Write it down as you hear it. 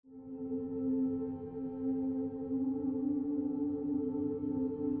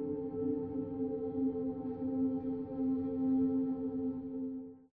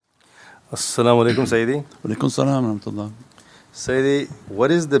Assalamu alaikum Sayyidi. Walaikum salam wa rahmatullah. Sayyidi,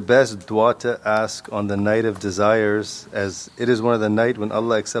 what is the best dua to ask on the night of desires, as it is one of the night when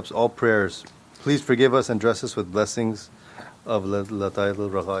Allah accepts all prayers? Please forgive us and dress us with blessings of Lata'il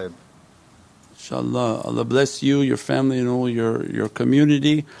al-Raghaib. Inshallah, Allah bless you, your family and all your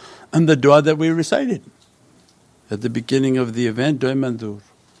community, and the dua that we recited at the beginning of the event, Dua Mandur.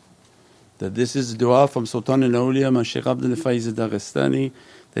 That this is dua from Sultan al-Awliya, Shaykh Abdul Faiz al-Daghestani.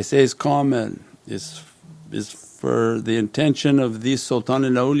 They say is kamil, is for the intention of these Sultan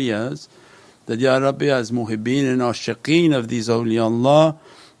al-Awliyas, that Ya Rabbi, as muhibbeen and ashiqeen of these awliyaullah,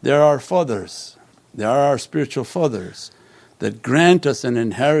 they're our fathers, they are our spiritual fathers, that grant us an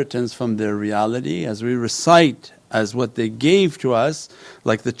inheritance from their reality as we recite as what they gave to us,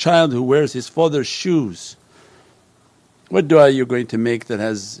 like the child who wears his father's shoes. What dua are you going to make that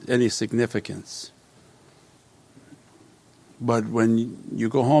has any significance? But when you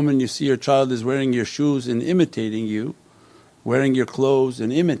go home and you see your child is wearing your shoes and imitating you, wearing your clothes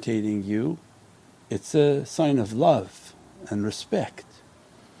and imitating you, it's a sign of love and respect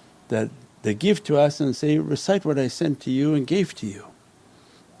that they give to us and say, recite what I sent to you and gave to you.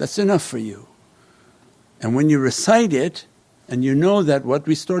 That's enough for you. And when you recite it and you know that what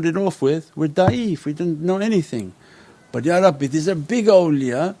we started off with, we're da'if, we didn't know anything. But Ya Rabbi, these are big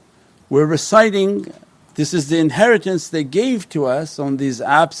awliya, we're reciting, this is the inheritance they gave to us on these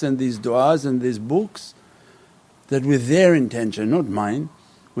apps and these du'as and these books, that with their intention, not mine,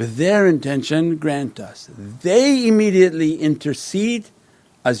 with their intention grant us. They immediately intercede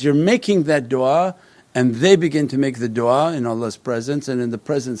as you're making that du'a, and they begin to make the du'a in Allah's presence and in the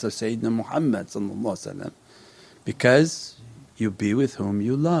presence of Sayyidina Muhammad, because you be with whom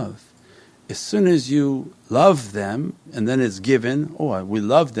you love. As soon as you love them and then it's given, oh we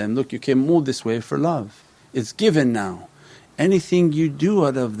love them, look you came all this way for love. It's given now. Anything you do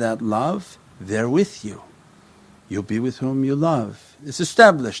out of that love, they're with you. You'll be with whom you love. It's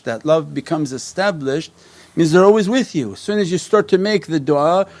established, that love becomes established, means they're always with you. As soon as you start to make the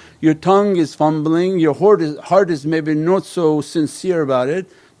du'a, your tongue is fumbling, your heart is maybe not so sincere about it,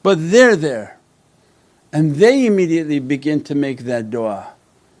 but they're there. And they immediately begin to make that du'a.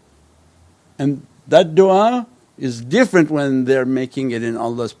 And that du'a is different when they're making it in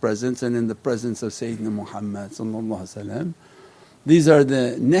Allah's presence and in the presence of Sayyidina Muhammad. These are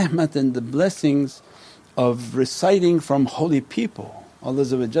the ni'mat and the blessings of reciting from holy people. Allah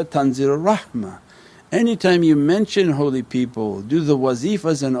tanzir rahmah. Anytime you mention holy people, do the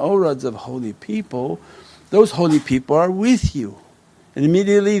wazifas and awrads of holy people, those holy people are with you. And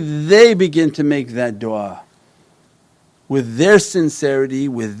immediately they begin to make that du'a with their sincerity,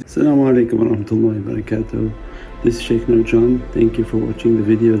 with… As-salamu alaykum wa rahmatullahi wa barakatuh. This is Shaykh Nurjan. Thank you for watching the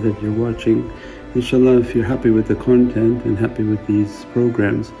video that you're watching. Inshallah, if you're happy with the content and happy with these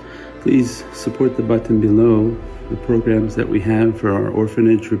programs, please support the button below, the programs that we have for our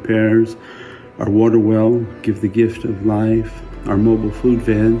orphanage repairs, our water well, Give the Gift of Life, our mobile food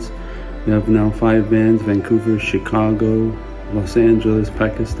vans. We have now 5 vans, Vancouver, Chicago, Los Angeles,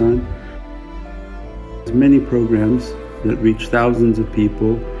 Pakistan. There's many programs that reach thousands of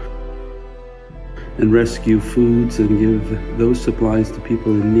people and rescue foods and give those supplies to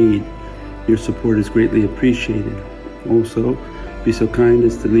people in need. Your support is greatly appreciated. Also, be so kind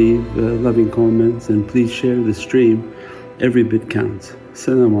as to leave loving comments and please share the stream. Every bit counts.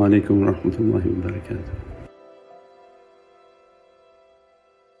 As-salamu alaykum wa rahmatullahi wa barakatuh.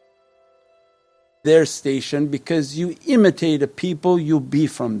 Their station, because you imitate a people, you be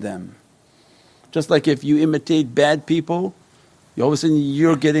from them. Just like if you imitate bad people, all of a sudden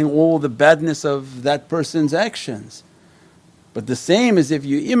you're getting all the badness of that person's actions. But the same as if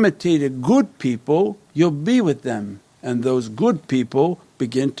you imitate a good people, you'll be with them, and those good people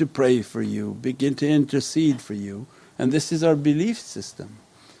begin to pray for you, begin to intercede for you. And this is our belief system.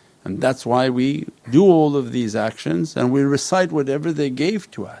 And that's why we do all of these actions and we recite whatever they gave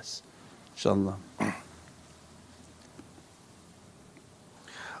to us, inshaAllah.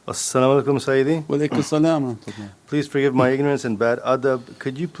 As-salamu alaykum Sayyidi. Walaikum salam wa rahmatullah. Please forgive my ignorance and bad adab.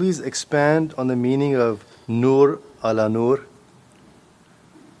 Could you please expand on the meaning of Nur ala Nur?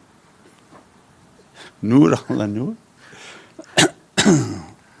 Nur ala Nur?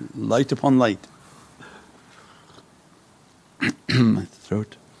 Light upon light. My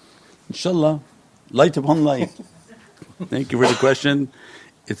throat. Inshallah, light upon light. Thank you for the question.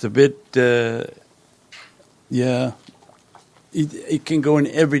 It's a bit, it can go in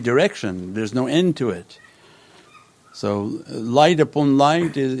every direction, there's no end to it. So light upon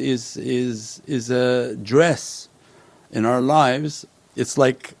light is a dress in our lives. It's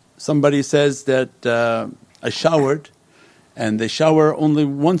like somebody says that I showered and they shower only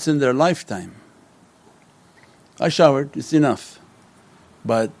once in their lifetime. I showered, it's enough.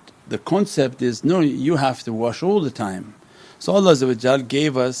 But the concept is, no, you have to wash all the time. So Allah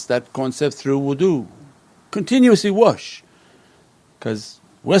gave us that concept through wudu. Continuously wash. Because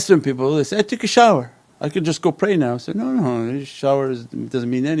Western people, they say, I took a shower, I can just go pray now. I said, no, shower doesn't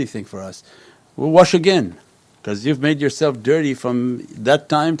mean anything for us. We'll wash again, because you've made yourself dirty from that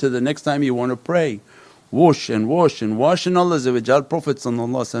time to the next time you want to pray. Wash and wash and wash, and Allah Prophet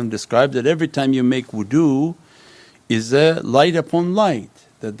described that every time you make wudu is a light upon light.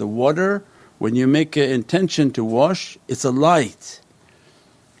 That the water, when you make an intention to wash, it's a light.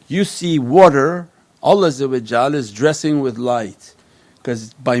 You see water, Allah is dressing with light,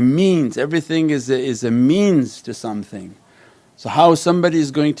 because by means, everything is a means to something. So how somebody is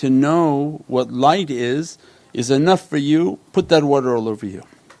going to know what light is enough for you, put that water all over you.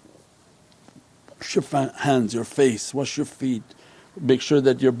 Wash your hands, your face, wash your feet, make sure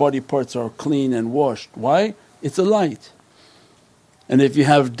that your body parts are clean and washed. Why? It's a light. And if you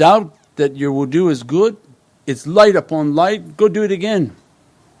have doubt that your wudu is good, it's light upon light, go do it again.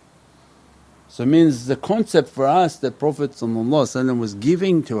 So it means the concept for us that Prophet was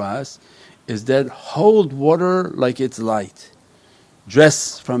giving to us is that hold water like it's light.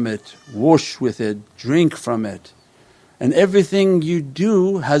 Dress from it, wash with it, drink from it. And everything you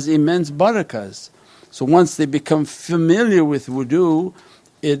do has immense barakas. So once they become familiar with wudu,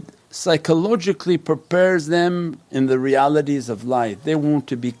 it psychologically prepares them in the realities of light. They want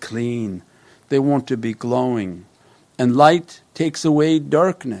to be clean, they want to be glowing. And light takes away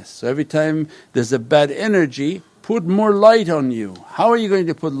darkness. So every time there's a bad energy, put more light on you. How are you going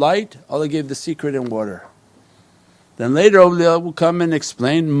to put light? Allah gave the secret in water. Then later awliya will come and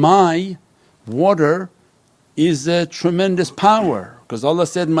explain, my water is a tremendous power, because Allah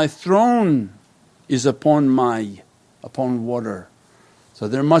said, my throne is upon water. So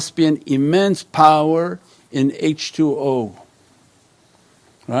there must be an immense power in H2O,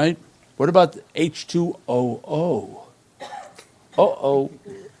 right? What about H2OO?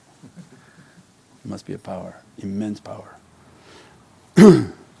 Must be a power, immense power.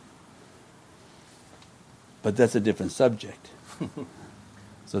 But that's a different subject.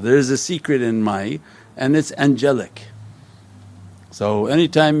 So there is a secret in my, and it's angelic. So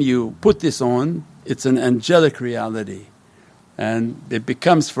anytime you put this on, it's an angelic reality, and it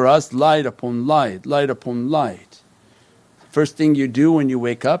becomes for us light upon light, light upon light. First thing you do when you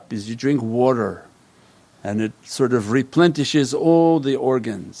wake up is you drink water, and it sort of replenishes all the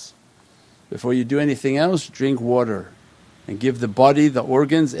organs. Before you do anything else, drink water and give the body, the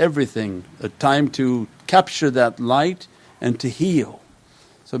organs, everything a time to capture that light and to heal.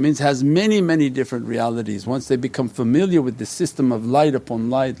 So it means it has many different realities. Once they become familiar with the system of light upon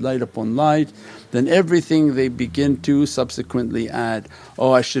light, light upon light, then everything they begin to subsequently add,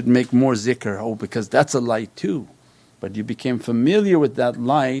 oh I should make more zikr, oh because that's a light too. But you became familiar with that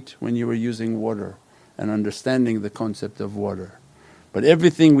light when you were using water and understanding the concept of water. But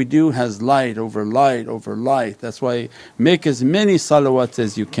everything we do has light over light over light. That's why make as many salawats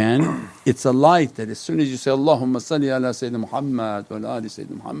as you can. It's a light that as soon as you say, Allahumma salli ala Sayyidina Muhammad wa ala ali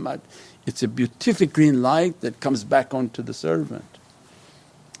Sayyidina Muhammad, it's a beatific green light that comes back onto the servant.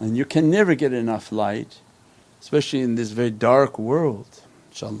 And you can never get enough light, especially in this very dark world,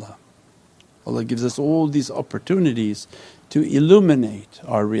 inshaAllah. Allah gives us all these opportunities to illuminate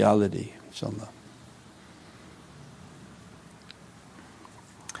our reality, inshaAllah.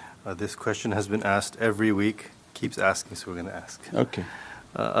 This question has been asked every week, keeps asking, so we're going to ask. Okay.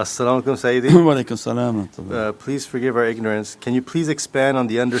 As-salamu alaykum Sayyidi. Wa alaykum salam. Please forgive our ignorance. Can you please expand on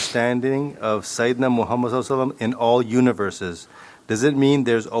the understanding of Sayyidina Muhammad in all universes? Does it mean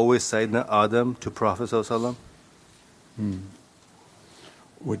there's always Sayyidina Adam to Prophet?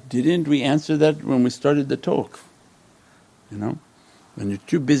 What, didn't we answer that when we started the talk? You know, when you're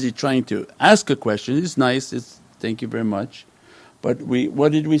too busy trying to ask a question, it's nice, it's thank you very much. But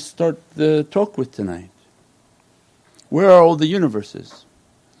what did we start the talk with tonight? Where are all the universes?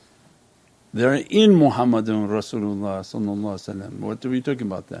 They're in Muhammadun Rasulullah. What are we talking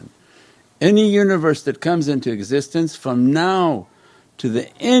about then? Any universe that comes into existence from now to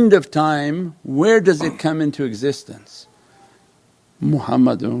the end of time, where does it come into existence?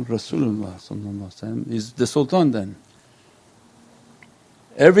 Muhammadun Rasulullah is the Sultan then.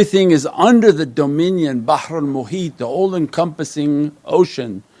 Everything is under the dominion, Bahr al-Muhit, the all-encompassing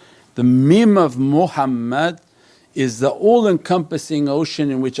ocean. The mim of Muhammad is the all-encompassing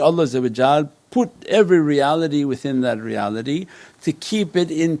ocean in which Allah put every reality within that reality to keep it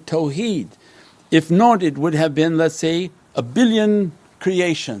in tawheed. If not, it would have been, let's say, 1 billion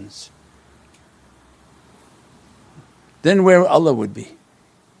creations. then where Allah would be.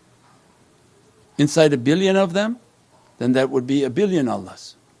 Inside 1 billion of them, then that would be 1 billion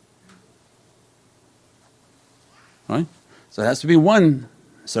Allahs. Right? So it has to be one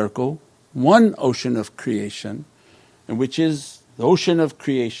circle, one ocean of creation, and which is the ocean of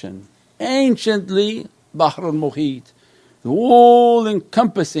creation. Anciently, Bahr al-Muhit, the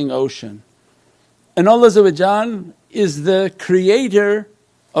all-encompassing ocean. And Allah is the creator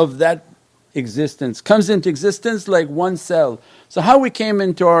of that existence, comes into existence like one cell. So how we came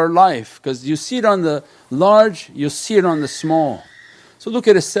into our life, because you see it on the large, you see it on the small. So look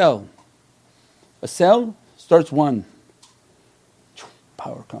at a cell. A cell starts one,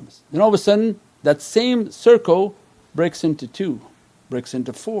 power comes. Then all of a sudden that same circle breaks into 2, breaks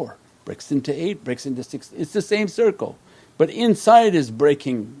into 4, breaks into 8, breaks into 6. It's the same circle, but inside is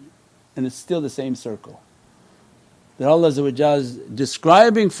breaking and it's still the same circle. That Allah is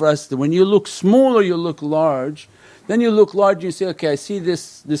describing for us that when you look small or you look large, then you look large and you say, okay, I see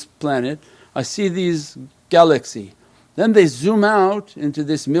this planet, I see these galaxy. Then they zoom out into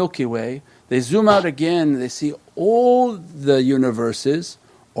this Milky Way, they zoom out again, they see all the universes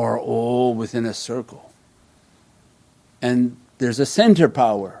are all within a circle. And there's a center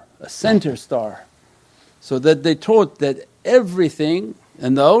power, a center star. So that they taught that everything,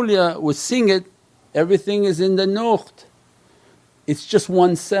 and the awliya would sing it, everything is in the nuqt. It's just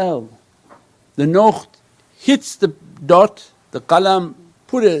one cell. The nuqt hits the dot, the qalam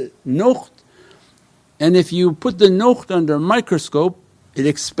put a nuqt, and if you put the nuqt under a microscope, it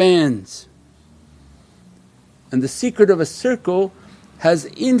expands. And the secret of a circle has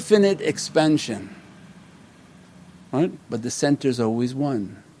infinite expansion, right? But the center is always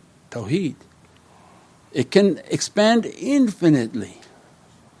one, tawheed. It can expand infinitely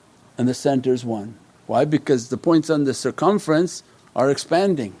and the center is one. Why? Because the points on the circumference are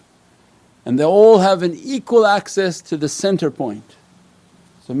expanding and they all have an equal access to the center point.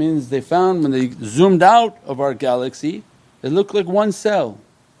 So it means they found when they zoomed out of our galaxy, it looked like one cell.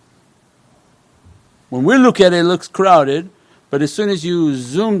 When we look at it, it looks crowded, but as soon as you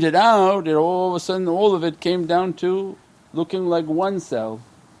zoomed it out, it all of a sudden all of it came down to looking like one cell.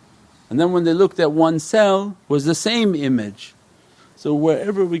 And then when they looked at one cell, was the same image. So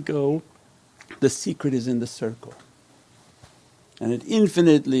wherever we go, the secret is in the circle and it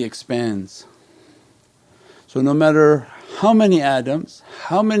infinitely expands. So no matter how many atoms,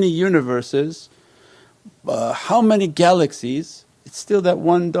 how many universes, how many galaxies, it's still that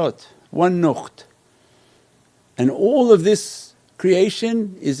one dot, one nuqt. And all of this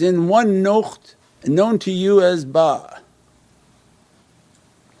creation is in one nuqt known to you as ba.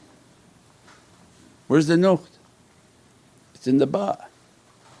 Where's the nuqt? It's in the ba.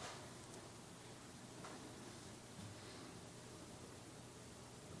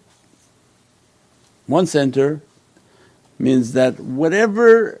 One center means that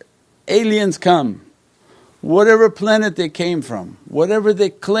whatever aliens come, whatever planet they came from, whatever they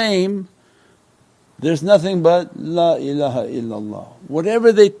claim, there's nothing but La ilaha illallah.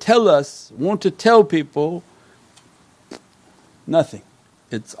 Whatever they tell us, want to tell people, nothing.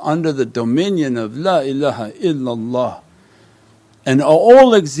 It's under the dominion of La ilaha illallah. And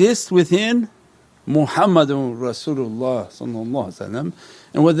all exist within Muhammadun Rasulullah sallallahu alaihi wasallam,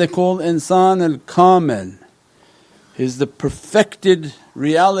 and what they call insan al-kamil. He's the perfected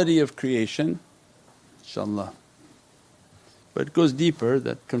reality of creation, inshaAllah. But it goes deeper,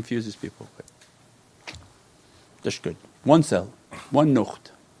 that confuses people. That's good. One cell, one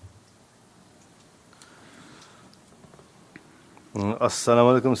nuqt.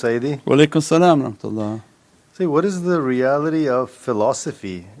 As-salamu alaykum Sayyidi. Wa alaykum as-salam rahmatullah. Say, what is the reality of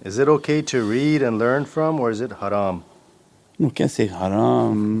philosophy? Is it okay to read and learn from, or is it haram? You can't say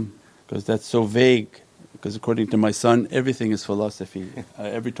haram because that's so vague. Because according to my son, everything is philosophy.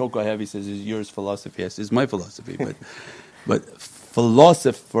 Every talk I have, he says, "Is yours philosophy?" I say, "It's my philosophy." But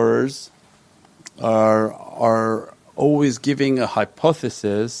philosophers are always giving a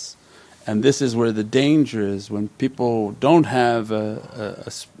hypothesis, and this is where the danger is. When people don't have a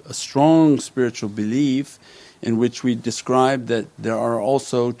strong spiritual belief in which we describe that there are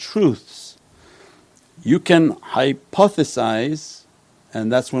also truths. You can hypothesize,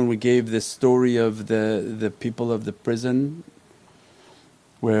 and that's when we gave this story of the people of the prison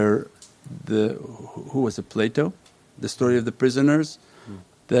where who was it, Plato? The story of the prisoners,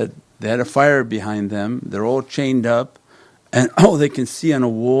 that they had a fire behind them, they're all chained up, and all they can see on a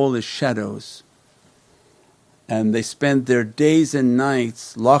wall is shadows. And they spend their days and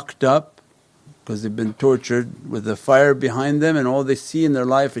nights locked up because they've been tortured with the fire behind them, and all they see in their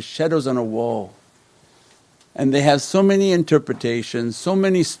life is shadows on a wall. and they have so many interpretations, so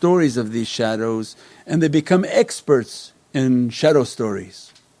many stories of these shadows, and they become experts in shadow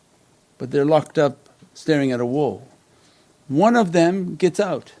stories. But they're locked up staring at a wall. One of them gets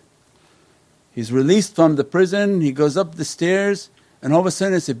out. He's released from the prison, he goes up the stairs, and all of a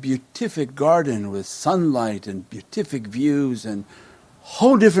sudden it's a beatific garden with sunlight and beatific views and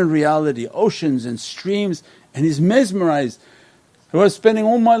whole different reality, oceans and streams, and he's mesmerized. I was spending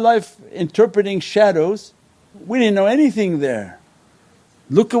all my life interpreting shadows, we didn't know anything there.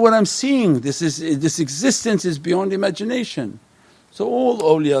 Look at what I'm seeing, this existence is beyond imagination. So all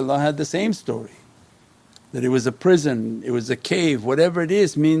awliyaullah had the same story, that it was a prison, it was a cave, whatever it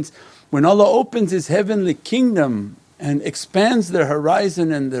is. Means when Allah opens His heavenly kingdom and expands their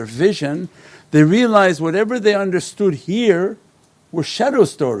horizon and their vision, they realize whatever they understood here were shadow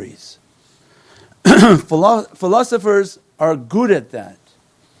stories. Philosophers are good at that.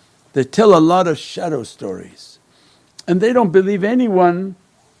 They tell a lot of shadow stories and they don't believe anyone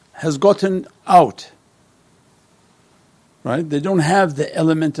has gotten out, right? They don't have the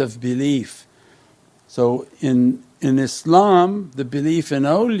element of belief. So in Islam, the belief in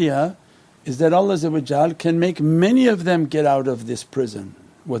awliya is that Allah can make many of them get out of this prison,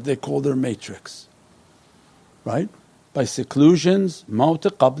 what they call their matrix, right? By seclusions, mawt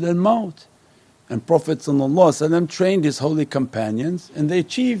qabla al-mawt. And Prophet trained his holy companions and they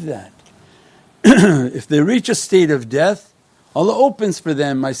achieved that. If they reach a state of death, Allah opens for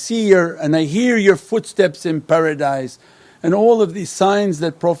them, I see your and I hear your footsteps in paradise, and all of these signs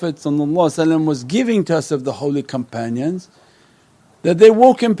that Prophet was giving to us of the holy companions, that they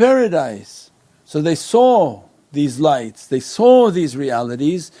walk in paradise. So they saw these lights, they saw these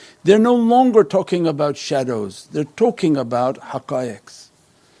realities, they're no longer talking about shadows, they're talking about haqqaiqs.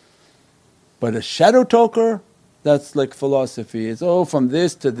 But a shadow talker, that's like philosophy, it's from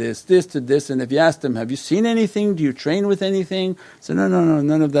this to this, this to this, and if you ask them, have you seen anything, do you train with anything? Say, no,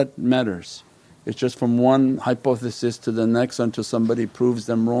 none of that matters. It's just from one hypothesis to the next until somebody proves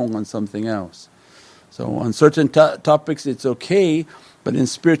them wrong on something else. So on certain topics it's okay, but in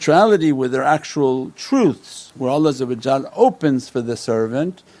spirituality where there are actual truths, where Allah opens for the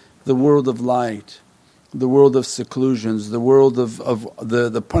servant the world of light, the world of seclusions, the world of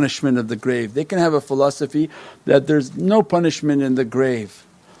the punishment of the grave. They can have a philosophy that there's no punishment in the grave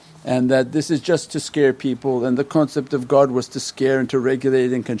and that this is just to scare people, and the concept of God was to scare and to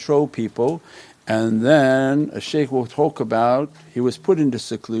regulate and control people. And then a shaykh will talk about he was put into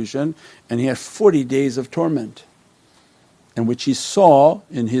seclusion and he had 40 days of torment, in which he saw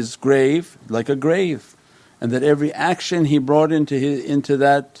in his grave like a grave, and that every action he brought into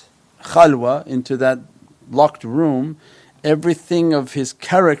that khalwa, into that locked room, everything of his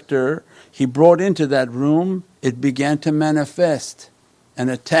character he brought into that room, it began to manifest and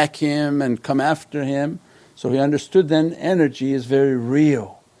attack him and come after him. So he understood then energy is very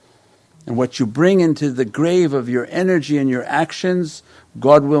real. And what you bring into the grave of your energy and your actions,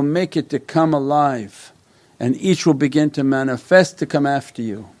 God will make it to come alive, and each will begin to manifest to come after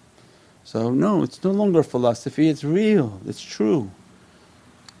you. So no, it's no longer philosophy, it's real, it's true.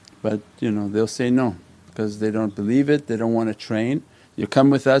 But they'll say no, because they don't believe it, they don't want to train. You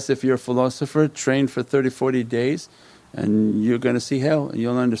come with us if you're a philosopher, train for 30-40 days and you're going to see hell, and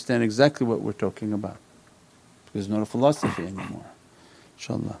you'll understand exactly what we're talking about, because it's not a philosophy anymore,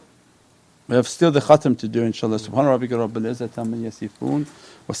 inshaAllah. We have still the khatam to do, inshaAllah. Subhana rabbika rabbil izzati amma yasifoon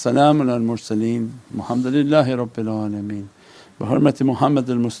wa salaamun al mursaleen walhamdulillahi rabbil alameen bi hurmati Muhammad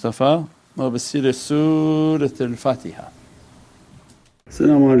al-Mustafa wa bi siri Surat al-Fatiha.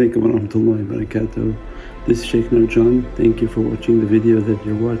 As-salamu alaykum wa rahmatullahi wa barakatuh. This is Shaykh Nurjan. Thank you for watching the video that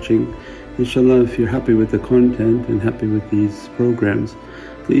you're watching. Inshallah, if you're happy with the content and happy with these programs,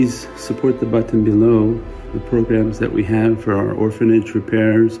 please support the button below, the programs that we have for our orphanage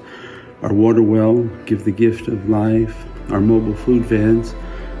repairs, our water well, Give the Gift of Life, our mobile food vans.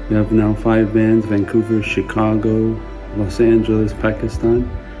 We have now 5 vans: Vancouver, Chicago, Los Angeles, Pakistan.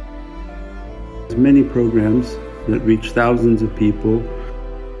 There's many programs that reach thousands of people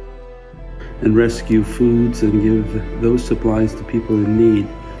and rescue foods and give those supplies to people in need.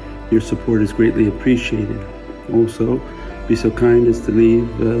 Your support is greatly appreciated. Also, be so kind as to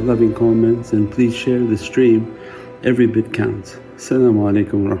leave loving comments, and please share the stream. Every bit counts. As-salamu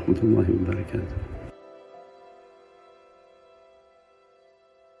alaykum wa rahmatullahi wa barakatuh.